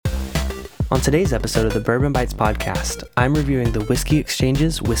On today's episode of the Bourbon Bites podcast, I'm reviewing the Whiskey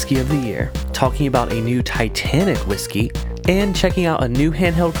Exchange's Whiskey of the Year, talking about a new Titanic whiskey, and checking out a new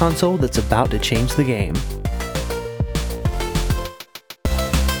handheld console that's about to change the game.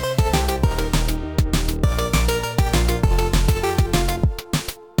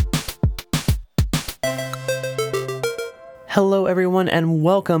 Hello everyone and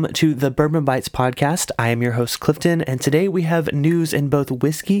welcome to the Bourbon Bites podcast. I am your host Clifton, and today we have news in both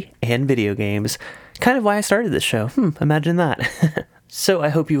whiskey and video games. Kind of why I started this show. Imagine that. So I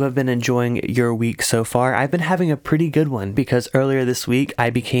hope you have been enjoying your week so far. I've been having a pretty good one because earlier this week I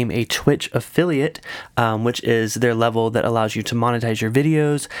became a Twitch affiliate, which is their level that allows you to monetize your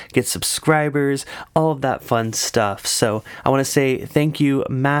videos, get subscribers, all of that fun stuff. So I want to say thank you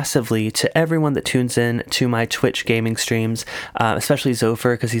massively to everyone that tunes in to my Twitch gaming streams, especially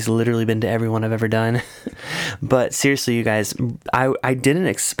Zopher, because he's literally been to every one I've ever done. But seriously, you guys, I didn't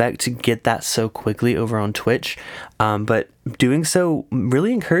expect to get that so quickly over on Twitch, but doing so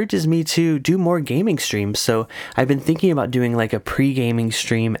really encourages me to do more gaming streams. So I've been thinking about doing like a pre-gaming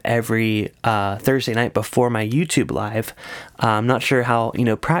stream every Thursday night before my YouTube live. I'm not sure how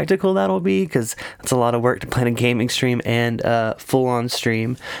practical that'll be because it's a lot of work to plan a gaming stream and a full-on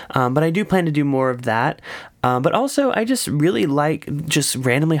stream. But I do plan to do more of that. But also, I just really like just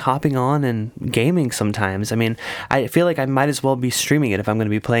randomly hopping on and gaming sometimes. I mean, I feel like I might as well be streaming it if I'm going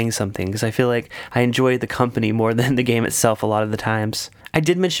to be playing something, because I feel like I enjoy the company more than the game itself a lot of the times. I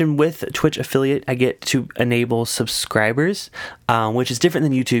did mention with Twitch affiliate, I get to enable subscribers, which is different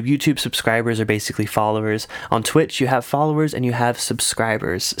than YouTube. YouTube subscribers are basically followers. On Twitch, you have followers and you have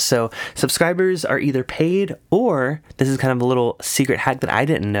subscribers. So subscribers are either paid, or this is kind of a little secret hack that I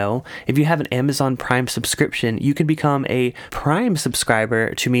didn't know. If you have an Amazon Prime subscription, you can become a Prime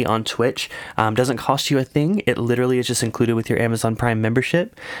subscriber to me on Twitch. Doesn't cost you a thing. It literally is just included with your Amazon Prime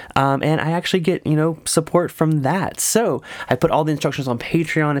membership. And I actually get, support from that. So I put all the instructions on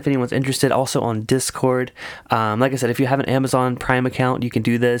Patreon if anyone's interested, also on Discord. Like I said, if you have an Amazon Prime account, you can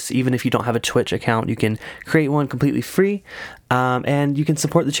do this. Even if you don't have a Twitch account, you can create one completely free. And you can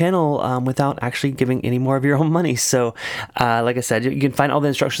support the channel without actually giving any more of your own money. So, like I said, you can find all the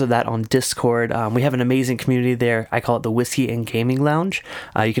instructions of that on Discord. We have an amazing community there. I call it the Whiskey and Gaming Lounge.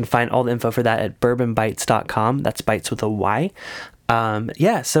 You can find all the info for that at bourbonbites.com. That's bites with a Y.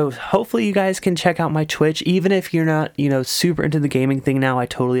 So hopefully you guys can check out my Twitch, even if you're not, super into the gaming thing now. I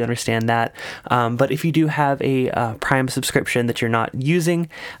totally understand that. But if you do have a Prime subscription that you're not using,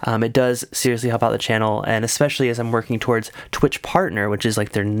 it does seriously help out the channel. And especially as I'm working towards Twitch Partner, which is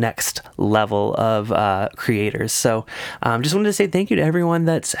like their next level of creators. So just wanted to say thank you to everyone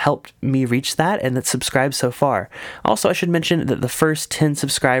that's helped me reach that and that's subscribed so far. Also, I should mention that the first 10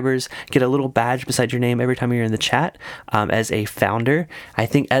 subscribers get a little badge beside your name every time you're in the chat as a founder. I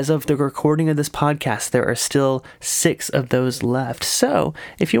think as of the recording of this podcast, there are still 6 of those left. So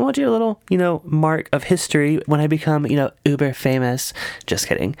if you want your little, mark of history when I become, uber famous, just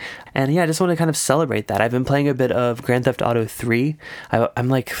kidding. And yeah, I just want to kind of celebrate that. I've been playing a bit of Grand Theft Auto 3. I'm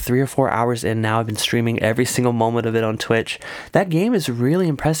like 3 or 4 hours in now. I've been streaming every single moment of it on Twitch. That game is really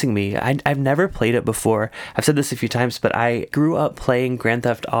impressing me. I've never played it before. I've said this a few times, but I grew up playing Grand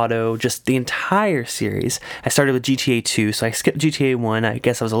Theft Auto, just the entire series. I started with GTA 2, so I skipped GTA 1. I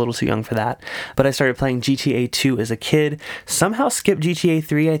guess I was a little too young for that. But I started playing GTA 2 as a kid. Somehow skipped GTA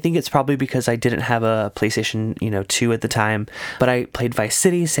 3. I think it's probably because I didn't have a PlayStation, 2 at the time. But I played Vice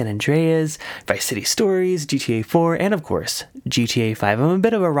City, San Andreas, Vice City Stories, GTA 4, and of course, GTA 5. I'm a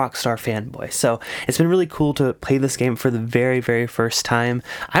bit of a Rockstar fanboy, so it's been really cool to play this game for the very, very first time.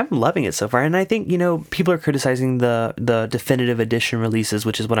 I'm loving it so far, and I think, people are criticizing the definitive edition releases,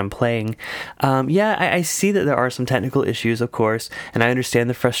 which is what I'm playing. I see that there are some technical issues, of course, and I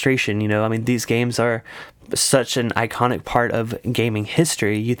understand the frustration. These games are such an iconic part of gaming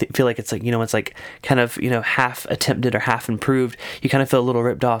history. You feel like it's like, it's like kind of, half attempted or half improved. You kind of feel a little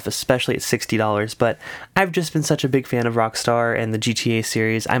ripped off, especially at $60. But I've just been such a big fan of Rockstar and the GTA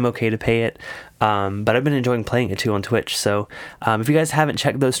series. I'm okay to pay it. But I've been enjoying playing it too on Twitch. So if you guys haven't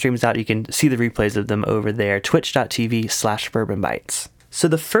checked those streams out, you can see the replays of them over there, twitch.tv/bourbonbites. So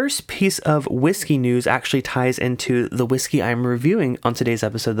the first piece of whiskey news actually ties into the whiskey I'm reviewing on today's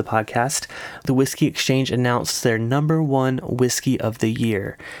episode of the podcast. The Whiskey Exchange announced their number 1 whiskey of the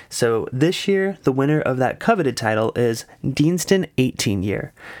year. So this year, the winner of that coveted title is Deanston 18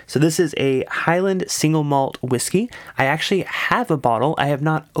 Year. So this is a Highland single malt whiskey. I actually have a bottle. I have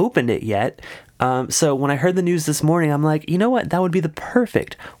not opened it yet. So when I heard the news this morning, I'm like, you know what? That would be the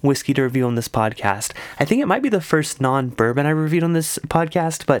perfect whiskey to review on this podcast. I think it might be the first non-bourbon I reviewed on this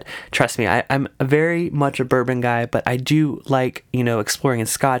podcast, but trust me, I'm very much a bourbon guy, but I do like, exploring in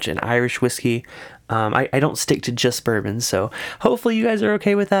Scotch and Irish whiskey. I don't stick to just bourbon, so hopefully you guys are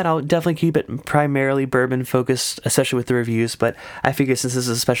okay with that. I'll definitely keep it primarily bourbon focused, especially with the reviews, but I figure since this is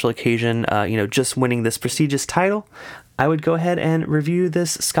a special occasion, just winning this prestigious title, I would go ahead and review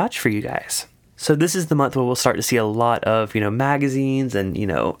this Scotch for you guys. So this is the month where we'll start to see a lot of, magazines and,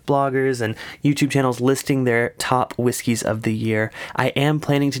 bloggers and YouTube channels listing their top whiskeys of the year. I am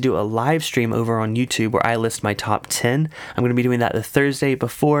planning to do a live stream over on YouTube where I list my top 10. I'm going to be doing that the Thursday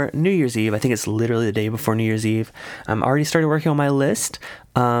before New Year's Eve. I think it's literally the day before New Year's Eve. I'm already started working on my list,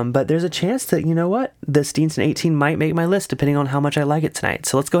 but there's a chance that, this Deanston 18 might make my list depending on how much I like it tonight.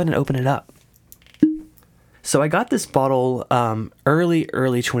 So let's go ahead and open it up. So I got this bottle early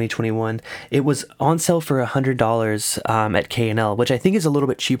 2021. It was on sale for $100 at K&L, which I think is a little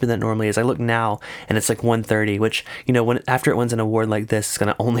bit cheaper than it normally is. I look now and it's like $130, which after it wins an award like this, it's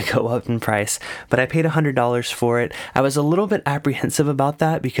gonna only go up in price. But I paid $100 for it. I was a little bit apprehensive about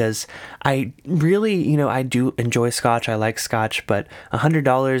that because I really, I do enjoy Scotch. I like Scotch, but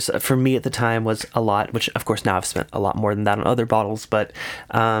 $100 for me at the time was a lot. Which of course now I've spent a lot more than that on other bottles. But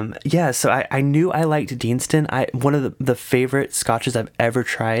so I knew I liked Deanston. One of the favorite Scotches I've ever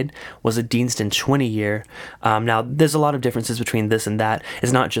tried was a Deanston 20 year. Now there's a lot of differences between this and that.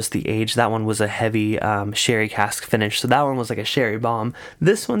 It's not just the age. That one was a heavy sherry cask finish, so that one was like a sherry bomb.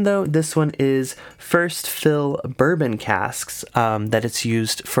 This one is first fill bourbon casks that it's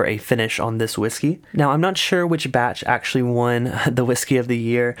used for a finish on this whiskey. Now I'm not sure which batch actually won the whiskey of the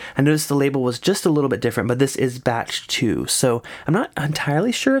year. I noticed the label was just a little bit different, but this is batch 2, so I'm not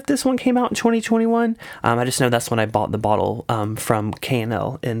entirely sure if this one came out in 2021. I just know that's when I bought the bottle from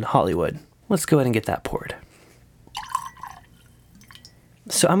K&L in Hollywood. Let's go ahead and get that poured.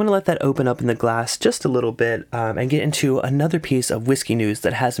 So I'm going to let that open up in the glass just a little bit and get into another piece of whiskey news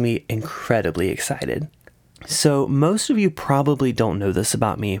that has me incredibly excited. So most of you probably don't know this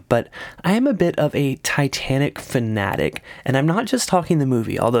about me, but I am a bit of a Titanic fanatic, and I'm not just talking the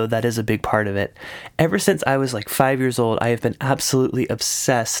movie, although that is a big part of it. Ever since I was like 5 years old, I have been absolutely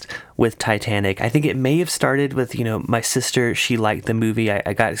obsessed with Titanic. I think it may have started with, my sister, she liked the movie.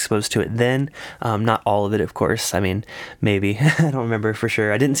 I got exposed to it then. Not all of it, of course. I mean, maybe. I don't remember for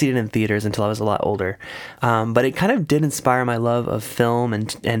sure. I didn't see it in theaters until I was a lot older. But it kind of did inspire my love of film and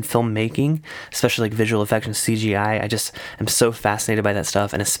filmmaking, especially like visual effects and CGI. I just am so fascinated by that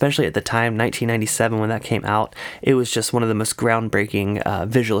stuff. And especially at the time, 1997, when that came out, it was just one of the most groundbreaking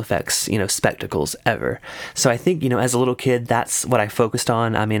visual effects, spectacles ever. So I think, as a little kid, that's what I focused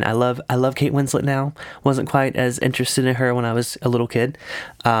on. I mean, I love Kate Winslet now. Wasn't quite as interested in her when I was a little kid.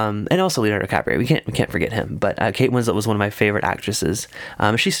 And also Leonardo DiCaprio. We can't forget him. But Kate Winslet was one of my favorite actresses.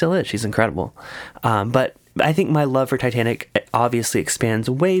 She still is. She's incredible. But I think my love for Titanic obviously expands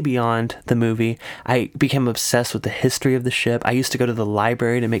way beyond the movie. I became obsessed with the history of the ship. I used to go to the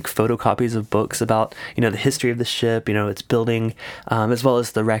library to make photocopies of books about, the history of the ship, its building, as well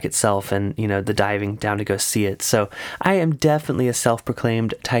as the wreck itself and, the diving down to go see it. So I am definitely a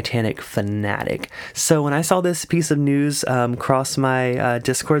self-proclaimed Titanic fanatic. So when I saw this piece of news cross my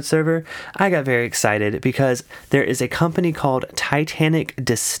Discord server, I got very excited because there is a company called Titanic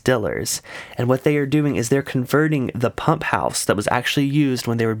Distillers. And what they are doing is they're converting the pump house that was actually used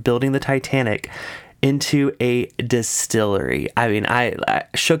when they were building the Titanic into a distillery. I mean, I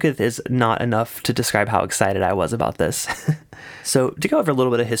shooketh is not enough to describe how excited I was about this. So to go over a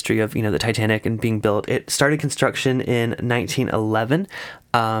little bit of history of, the Titanic and being built, it started construction in 1911.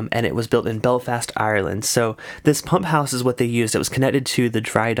 And it was built in Belfast, Ireland. So this pump house is what they used. It was connected to the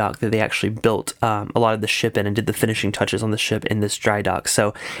dry dock that they actually built a lot of the ship in and did the finishing touches on the ship in this dry dock.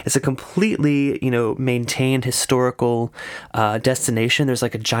 So it's a completely, maintained historical destination. There's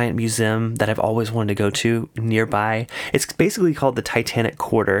like a giant museum that I've always wanted to go to nearby. It's basically called the Titanic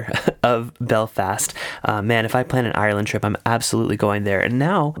Quarter of Belfast. Man, if I plan an Ireland trip, I'm absolutely going there. And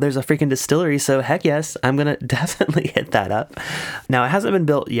now there's a freaking distillery. So heck yes, I'm going to definitely hit that up. Now it hasn't been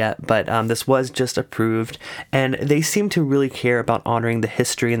built yet, but this was just approved, and they seem to really care about honoring the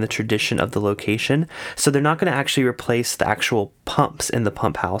history and the tradition of the location. So they're not going to actually replace the actual pumps in the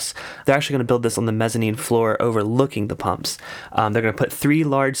pump house. They're actually going to build this on the mezzanine floor overlooking the pumps. They're going to put 3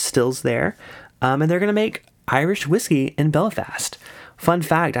 large stills there, and they're going to make Irish whiskey in Belfast. Fun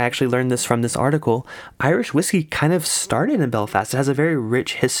fact, I actually learned this from this article. Irish whiskey kind of started in Belfast. It has a very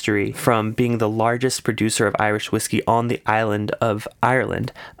rich history from being the largest producer of Irish whiskey on the island of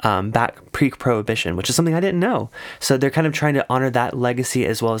Ireland back pre-Prohibition, which is something I didn't know. So they're kind of trying to honor that legacy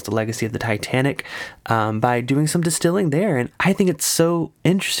as well as the legacy of the Titanic by doing some distilling there. And I think it's so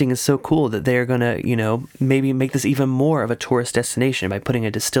interesting and so cool that they're going to, maybe make this even more of a tourist destination by putting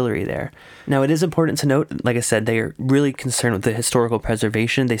a distillery there. Now, it is important to note, like I said, they are really concerned with the historical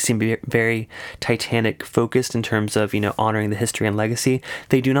preservation. They seem to be very Titanic focused in terms of, honoring the history and legacy.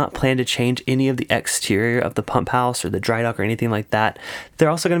 They do not plan to change any of the exterior of the pump house or the dry dock or anything like that. They're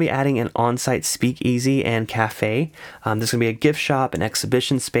also going to be adding an on-site speakeasy and cafe. There's going to be a gift shop, an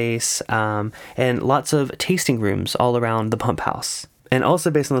exhibition space, and lots of tasting rooms all around the pump house. And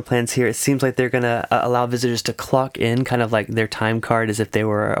also based on the plans here, it seems like they're going to allow visitors to clock in kind of like their time card as if they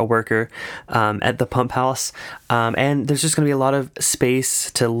were a worker at the pump house. And there's just going to be a lot of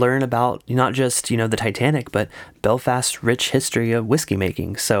space to learn about not just, the Titanic, but Belfast's rich history of whiskey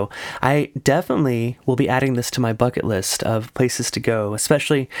making. So I definitely will be adding this to my bucket list of places to go,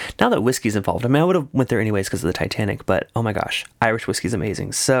 especially now that whiskey's involved. I mean, I would have went there anyways because of the Titanic, but oh my gosh, Irish whiskey's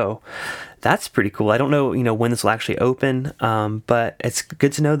amazing. So that's pretty cool. I don't know, when this will actually open, but it's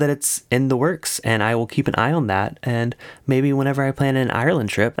good to know that it's in the works, and I will keep an eye on that. And maybe whenever I plan an Ireland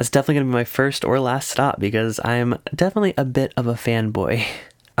trip, that's definitely going to be my first or last stop because I'm definitely a bit of a fanboy.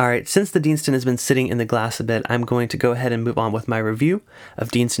 All right, since the Deanston has been sitting in the glass a bit, I'm going to go ahead and move on with my review of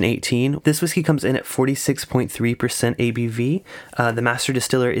Deanston 18. This whiskey comes in at 46.3% ABV. The master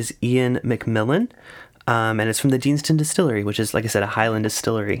distiller is Ian McMillan. And it's from the Deanston Distillery, which is, like I said, a Highland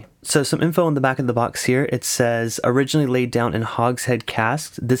distillery. So some info on the back of the box here. It says, originally laid down in hogshead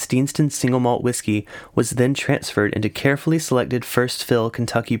casks, this Deanston single malt whiskey was then transferred into carefully selected first fill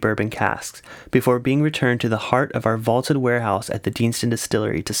Kentucky bourbon casks before being returned to the heart of our vaulted warehouse at the Deanston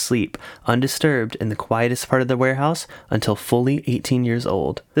Distillery to sleep undisturbed in the quietest part of the warehouse until fully 18 years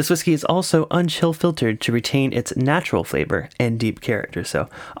old. This whiskey is also unchill filtered to retain its natural flavor and deep character. So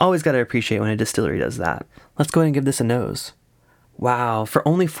always got to appreciate when a distillery does that. Let's go ahead and give this a nose. Wow, for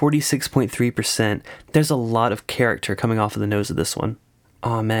only 46.3%, there's a lot of character coming off of the nose of this one.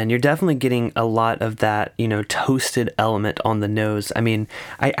 Oh man, you're definitely getting a lot of that, toasted element on the nose. I mean,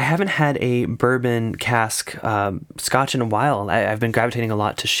 I haven't had a bourbon cask scotch in a while. I've been gravitating a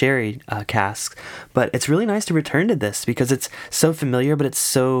lot to sherry casks, but it's really nice to return to this because it's so familiar, but it's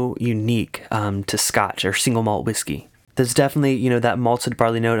so unique to scotch or single malt whiskey. There's definitely, that malted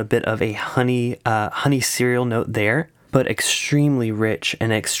barley note, a bit of a honey cereal note there, but extremely rich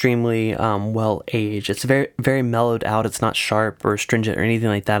and extremely well aged. It's very, very mellowed out. It's not sharp or astringent or anything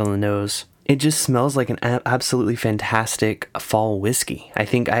like that on the nose. It just smells like an absolutely fantastic fall whiskey. I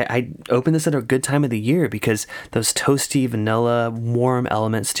think I opened this at a good time of the year because those toasty, vanilla, warm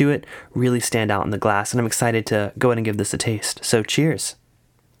elements to it really stand out in the glass, and I'm excited to go ahead and give this a taste. So cheers.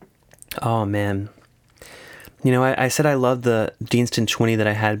 Oh man. I said I love the Deanston 20 that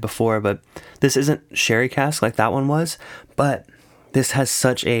I had before, but this isn't sherry cask like that one was, but this has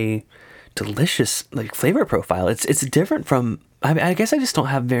such a delicious flavor profile. It's different from, I guess I just don't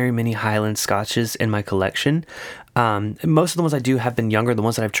have very many Highland scotches in my collection. Most of the ones I do have been younger. The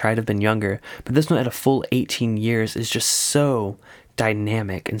ones that I've tried have been younger, but this one at a full 18 years is just so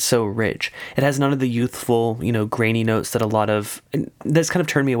dynamic and so rich. It has none of the youthful, grainy notes that that's kind of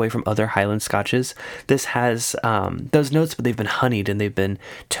turned me away from other Highland scotches. This has those notes, but they've been honeyed and they've been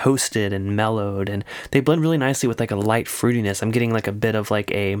toasted and mellowed, and they blend really nicely with a light fruitiness. I'm getting a bit of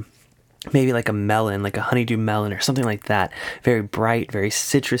maybe a melon, like a honeydew melon or something like that. Very bright, very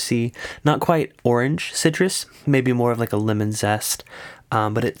citrusy, not quite orange citrus, maybe more of a lemon zest.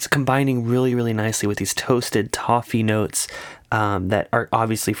 But it's combining really, really nicely with these toasted toffee notes that are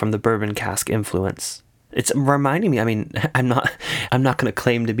obviously from the bourbon cask influence. It's reminding me, I'm not going to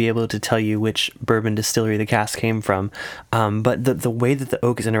claim to be able to tell you which bourbon distillery the cask came from, but the way that the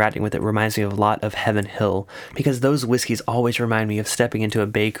oak is interacting with it reminds me of a lot of Heaven Hill, because those whiskeys always remind me of stepping into a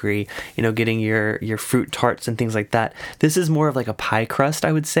bakery, getting your fruit tarts and things like that. This is more of a pie crust,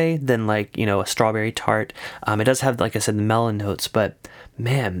 I would say, than a strawberry tart. It does have, like I said, the melon notes, but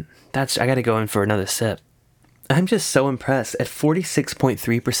man, I got to go in for another sip. I'm just so impressed. At 46.3%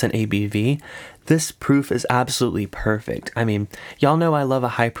 ABV, this proof is absolutely perfect. Y'all know I love a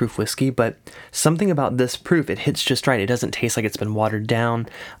high proof whiskey, but something about this proof, it hits just right. It doesn't taste like it's been watered down.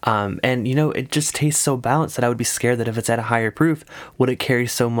 And it just tastes so balanced that I would be scared that if it's at a higher proof, would it carry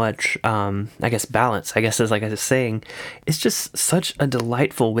so much, balance? I guess as like I was saying, it's just such a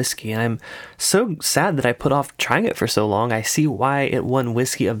delightful whiskey. And I'm so sad that I put off trying it for so long. I see why it won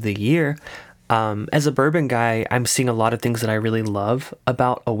Whiskey of the Year. As a bourbon guy, I'm seeing a lot of things that I really love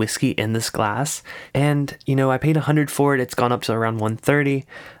about a whiskey in this glass. And, I paid $100 for it. It's gone up to around $130.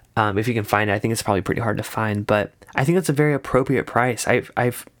 If you can find it, I think it's probably pretty hard to find, but I think that's a very appropriate price.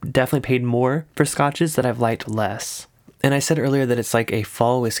 I've definitely paid more for scotches that I've liked less. And I said earlier that it's like a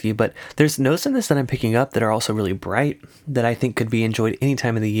fall whiskey, but there's notes in this that I'm picking up that are also really bright that I think could be enjoyed any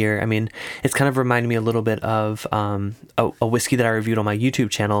time of the year. I mean, it's kind of reminding me a little bit of a whiskey that I reviewed on my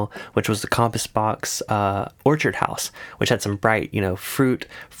YouTube channel, which was the Compass Box Orchard House, which had some bright, fruit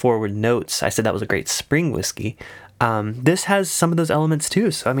forward notes. I said that was a great spring whiskey. This has some of those elements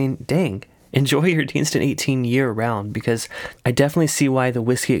too. So, I mean, dang. Enjoy your Deanston 18 year round, because I definitely see why the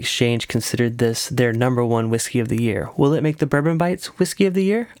Whiskey Exchange considered this their number one whiskey of the year. Will it make the Bourbon Bites whiskey of the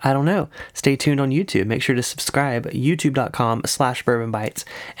year? I don't know. Stay tuned on YouTube. Make sure to subscribe, youtube.com/Bourbon Bites,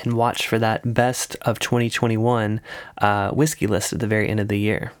 and watch for that best of 2021 whiskey list at the very end of the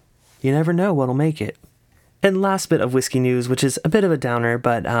year. You never know what'll make it. And last bit of whiskey news, which is a bit of a downer,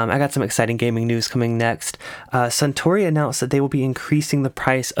 but I got some exciting gaming news coming next. Suntory announced that they will be increasing the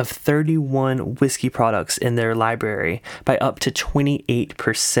price of 31 whiskey products in their library by up to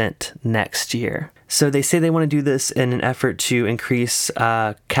 28% next year. So they say they want to do this in an effort to increase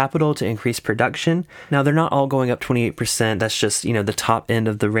capital, to increase production. Now, they're not all going up 28%. That's just, the top end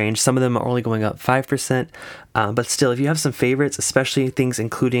of the range. Some of them are only going up 5%. But still, if you have some favorites, especially things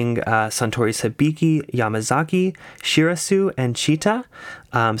including Suntory's Hibiki, Yamazaki, Shirasu, and Chita,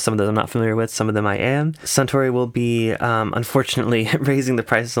 some of those I'm not familiar with, some of them I am. Suntory will be, unfortunately, raising the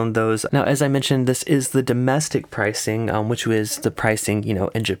prices on those. Now, as I mentioned, this is the domestic pricing, which was the pricing,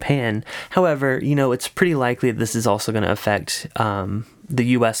 in Japan. However, it's pretty likely that this is also going to affect the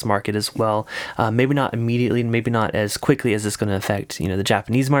US market as well. Maybe not immediately, maybe not as quickly as it's going to affect, the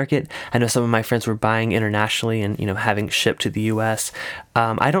Japanese market. I know some of my friends were buying internationally and, having shipped to the US.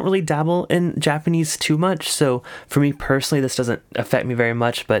 I don't really dabble in Japanese too much, so for me personally, this doesn't affect me very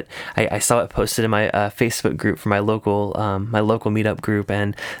much, but I saw it posted in my Facebook group for my local meetup group,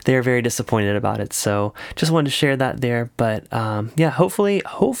 and they are very disappointed about it. So just wanted to share that there. But yeah, hopefully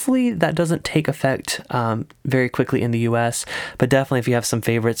that doesn't take effect very quickly in the US, but definitely if you have some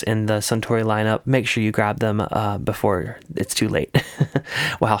favorites in the Suntory lineup, make sure you grab them before it's too late.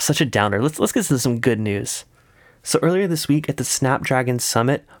 Wow, such a downer. Let's get to some good news. So earlier this week at the Snapdragon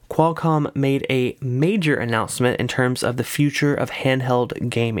Summit, Qualcomm made a major announcement in terms of the future of handheld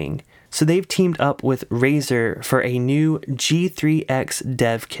gaming. So they've teamed up with Razer for a new G3X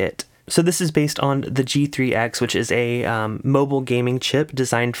dev kit. So this is based on the G3X, which is a mobile gaming chip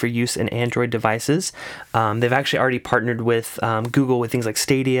designed for use in Android devices. They've actually already partnered with Google with things like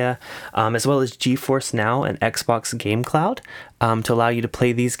Stadia, as well as GeForce Now and Xbox Game Cloud to allow you to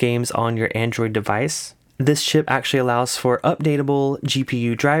play these games on your Android device. This chip actually allows for updatable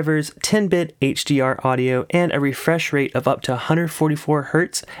GPU drivers, 10-bit HDR audio, and a refresh rate of up to 144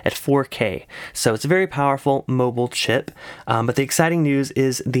 Hz at 4K. So it's a very powerful mobile chip. But the exciting news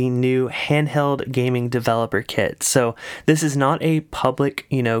is the new handheld gaming developer kit. So this is not a public,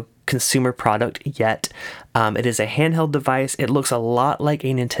 consumer product yet. It is a handheld device. It looks a lot like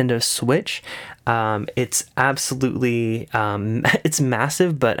a Nintendo Switch. It's absolutely, it's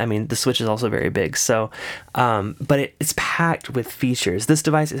massive, but I mean, the Switch is also very big. So, but it's packed with features. This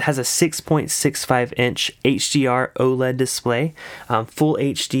device, it has a 6.65 inch HDR OLED display, full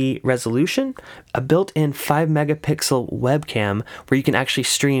HD resolution, a built-in 5 megapixel webcam where you can actually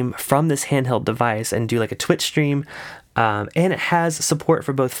stream from this handheld device and do like a Twitch stream. And it has support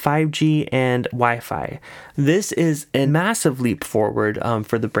for both 5G and Wi-Fi. This is a massive leap forward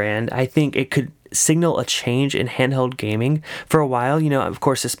for the brand. I think it could signal a change in handheld gaming. For a while, of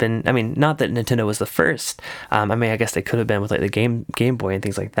course it's been, not that Nintendo was the first. I guess they could have been with like the Game Boy and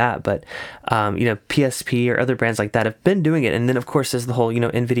things like that, but PSP or other brands like that have been doing it. And then of course there's the whole,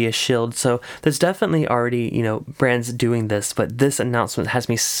 Nvidia Shield. So there's definitely already, brands doing this, but this announcement has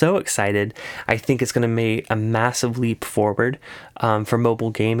me so excited. I think it's going to make a massive leap forward for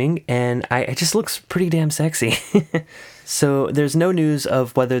mobile gaming, and it just looks pretty damn sexy. So there's no news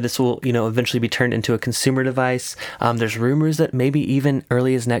of whether this will, eventually be turned into a consumer device. There's rumors that maybe even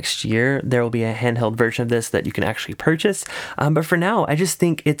early as next year, there will be a handheld version of this that you can actually purchase. But for now, I just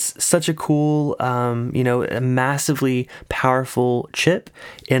think it's such a cool, a massively powerful chip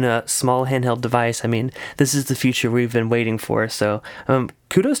in a small handheld device. This is the future we've been waiting for. So I'm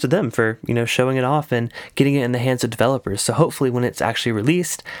kudos to them for, showing it off and getting it in the hands of developers. So hopefully when it's actually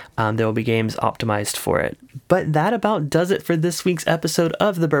released, there will be games optimized for it. But that about does it for this week's episode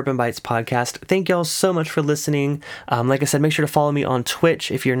of the Bourbon Bites podcast. Thank y'all so much for listening. Like I said, make sure to follow me on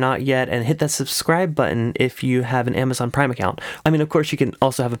Twitch if you're not yet, and hit that subscribe button if you have an Amazon Prime account. Of course, you can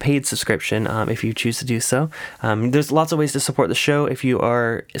also have a paid subscription if you choose to do so. There's lots of ways to support the show if you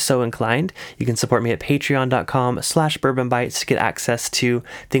are so inclined. You can support me at patreon.com/bourbonbites to get access to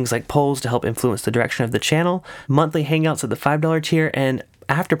things like polls to help influence the direction of the channel, monthly hangouts at the $5 tier, and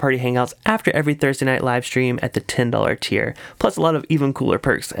after party hangouts after every Thursday night live stream at the $10 tier, plus a lot of even cooler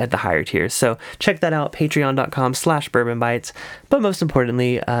perks at the higher tiers. So check that out, patreon.com/bourbonbites. But most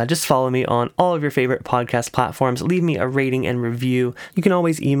importantly, just follow me on all of your favorite podcast platforms. Leave me a rating and review. You can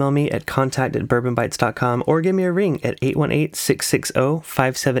always email me at contact@bourbonbites.com or give me a ring at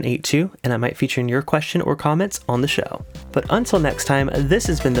 818-660-5782, and I might feature your question or comments on the show. But until next time, this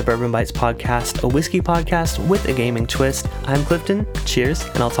has been the Bourbon Bites podcast, a whiskey podcast with a gaming twist. I'm Clifton. Cheers,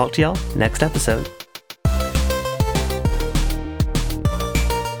 and I'll talk to y'all next episode.